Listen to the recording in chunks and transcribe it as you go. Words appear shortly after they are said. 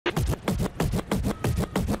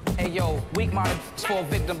yo, weak minded for a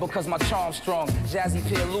victim because my charm's strong. Jazzy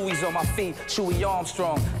pair Louis on my feet, Chewy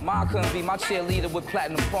Armstrong. Ma couldn't be my cheerleader with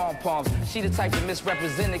platinum pom-poms. She the type to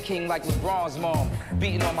misrepresent the king like LeBron's mom.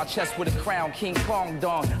 Beating on my chest with a crown, King Kong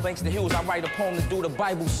Don. Thanks to Hughes, I write a poem to do the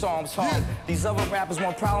Bible Psalms harm. These other rappers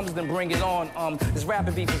want problems, then bring it on. This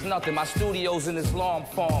rapping beef is nothing. My studio's in this lawn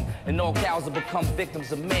farm. And all cows have become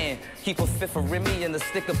victims of man. Keep a fifth of Remy and a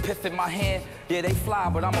stick of piff in my hand. Yeah, they fly,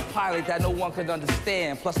 but I'm a pilot that no one could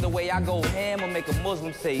understand. Plus the way I go ham will make a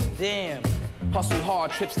Muslim say, damn. Hustle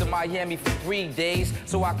hard, trips to Miami for 3 days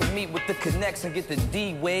so I can meet with the connects and get the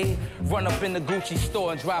D-Wade. Run up in the Gucci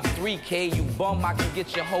store and drop 3K. You bum, I can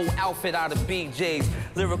get your whole outfit out of BJ's.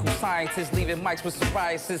 Lyrical scientists leaving mics with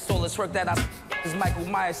psoriasis. So let's work that out. Is Michael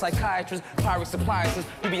Myers, psychiatrist, Pyrex appliances.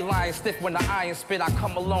 You be lying stiff when the iron spit. I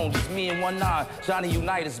come alone, just me and one eye. Johnny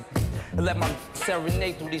Unitas. And let my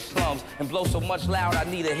serenade through these slums and blow so much loud I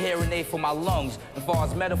need a hearing aid for my lungs. As far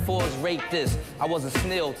as metaphors, rate this. I was a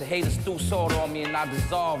snail to haters threw salt on me and I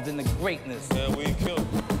dissolved into greatness. Yeah, we killed.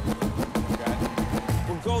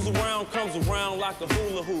 What goes around comes around like a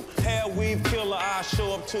hula hoop. Hair weave killer, I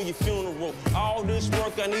show up to your funeral. All this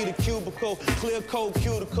work, I need a cubicle, clear coat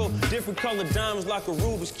cuticle, different color diamonds like a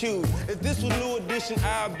Rubik's Cube. If this was New Edition,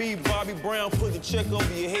 I'd be Bobby Brown. Put the check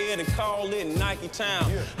over your head and call it Nike Town.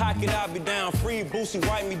 Hike it, I'll be down. Free Boosie,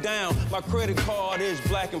 wipe me down. My credit card is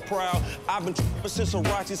black and proud. I've been tripping since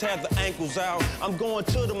Harachis had the ankles out. I'm going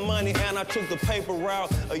to the money and I took the paper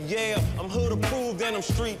route. Yeah, I'm hood approved and I'm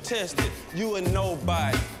street tested. You a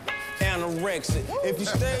nobody. Anorexic. If you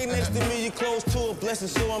stay next to me, you're close to a blessing.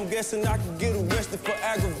 So I'm guessing I could get arrested for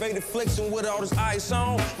aggravated flexing with all this ice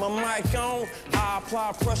on, my mic on. I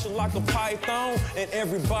apply pressure like a python, and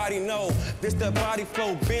everybody know this that body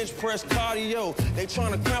flow, bench press cardio. They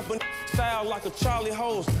tryna cramp a style like a Charlie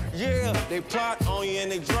hose. Yeah, they plot on you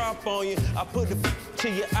and they drop on you. I put the to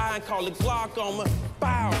your eye and call it glaucoma.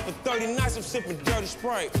 Bow, for 30 nights I'm sipping dirty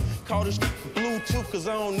Sprite. Call this Bluetooth cause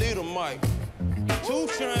I don't need a mic. 2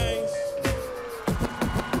 Chainz.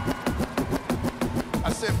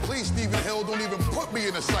 I said, please, Stephen Hill, don't even put me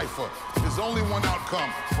in a cypher. There's only one outcome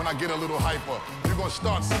when I get a little hyper. You're gonna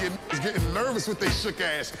start seeing niggas getting nervous with their shook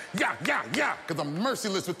ass. Yeah, cause I'm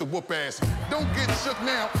merciless with the whoop ass. Don't get shook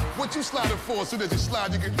now. What you sliding for? As soon as you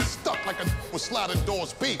slide, you're getting stuck like a with sliding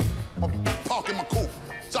doors peak. I'm parking my coupe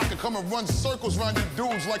so I can come and run circles around you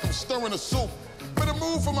dudes like I'm stirring a soup. Better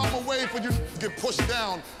move from out my way for you to get pushed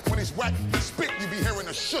down. When he's whack spit, you be hearing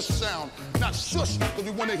a shush sound. Not shush, because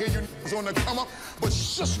we want to hear you on the come up, but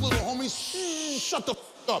shush, little homie, shut the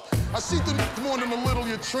up. I see through more than a little,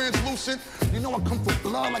 you're translucent. You know I come for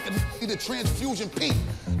blood like a need a transfusion peak.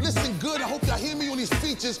 Listen good, I hope y'all hear me on these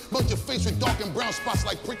features. Melt your face with dark and brown spots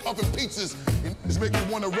like brick oven pizzas. And this make me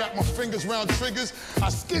want to wrap my fingers around triggers. I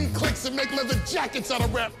skin clicks and make leather jackets out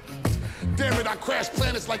of rap. Damn it, I crash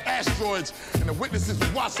planets like asteroids. And the witnesses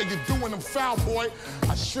will watch say you're doing them foul, boy.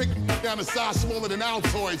 I shrink down to size smaller than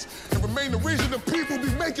Altoids and remain the reason the people be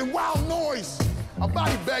making wild noise. I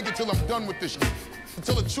body bag it till I'm done with this shit. To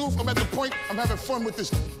tell the truth, I'm at the point I'm having fun with this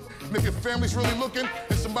shit. And if your family's really looking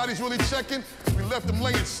and somebody's really checking, we left them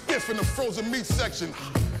laying stiff in the frozen meat section.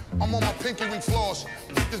 I'm on my pinky ring floss.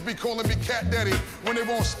 Just be calling me cat daddy when they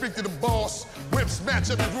won't speak to the boss. Whips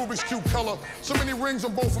match every Rubik's Cube color. So many rings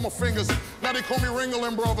on both of my fingers. Now they call me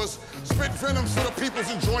Ringling Brothers. Spit venoms for the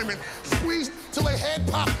people's enjoyment. Squeeze till they head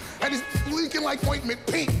pop and it's leaking like ointment.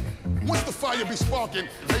 Pink. Once the fire be sparking,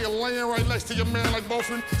 and you're laying right next to your man like both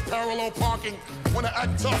in parallel parking. Wanna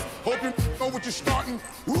act tough, hope you know what you're starting.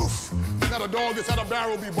 Woof! Now the dog that's out of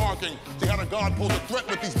barrel be barking. See how the guard pulls a threat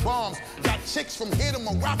with these bombs. Got chicks from here to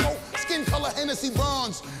Morocco, skin color Hennessy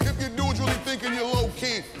bonds. If you dudes really thinking you're low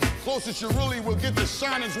key, closest you really will get to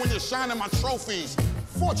shinings when you're shining my trophies.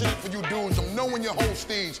 Fortunate for you dudes, I'm knowing your whole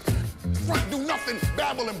stage. Front do nothing,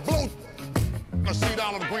 babble and blow. I see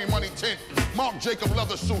down on the green money tent. Mark Jacob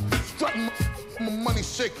leather suit, strutting my money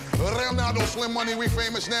sick. Leonardo Slim Money, we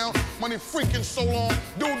famous now. Money freaking so long.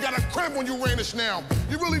 Dude got a crib when you Rainish now.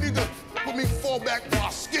 You really need to put me fall back while I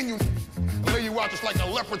skin you. Lay you out just like a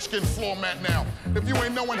leopard skin floor mat now. If you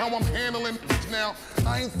ain't knowing how I'm handling now,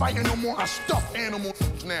 I ain't fighting no more. I stuff animals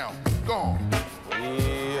now. Gone.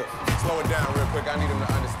 Yeah. Slow it down real quick. I need him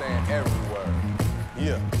to understand every word.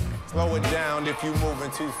 Yeah. Slow it down if you moving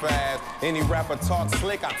too fast. Any rapper talk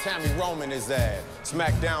slick, I Tammy Roman his ass.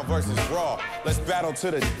 SmackDown versus Raw. Let's battle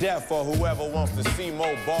to the death for whoever wants to see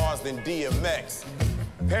more bars than DMX.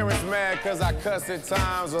 Parents mad cause I cuss at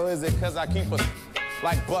times, or is it cause I keep a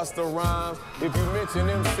like Busta Rhymes. If you mention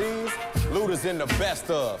MCs, Luda's in the best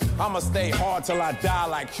of. I'ma stay hard till I die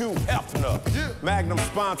like Hugh Hefner. Yeah. Magnum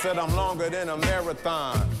sponsored, I'm longer than a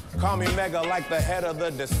marathon. Call me Mega like the head of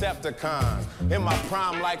the Decepticons. In my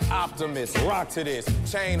prime like Optimus, rock to this.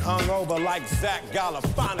 Chain hung over like Zach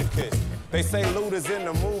Galifianakis. They say Luda's in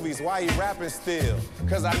the movies, why he rapping still?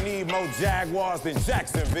 Cause I need more Jaguars than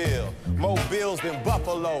Jacksonville, more Bills than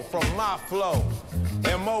Buffalo from my flow,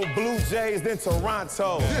 and more Blue Jays than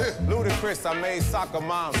Toronto. Yeah. Ludacris, I made soccer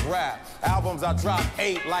moms rap. Albums I drop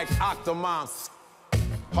 8 like Octomoms.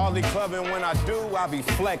 Hardly clubbing when I do, I be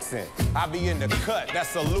flexing. I be in the cut,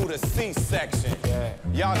 that's a Luda C-section. Yeah.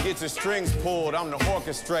 Y'all get your strings pulled, I'm the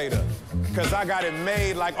orchestrator. Cause I got it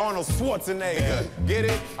made like Arnold Schwarzenegger. Yeah. Get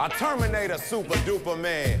it? I terminate a super duper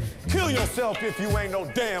man. Kill yourself if you ain't no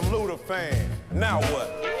damn Luda fan. Now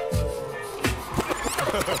what?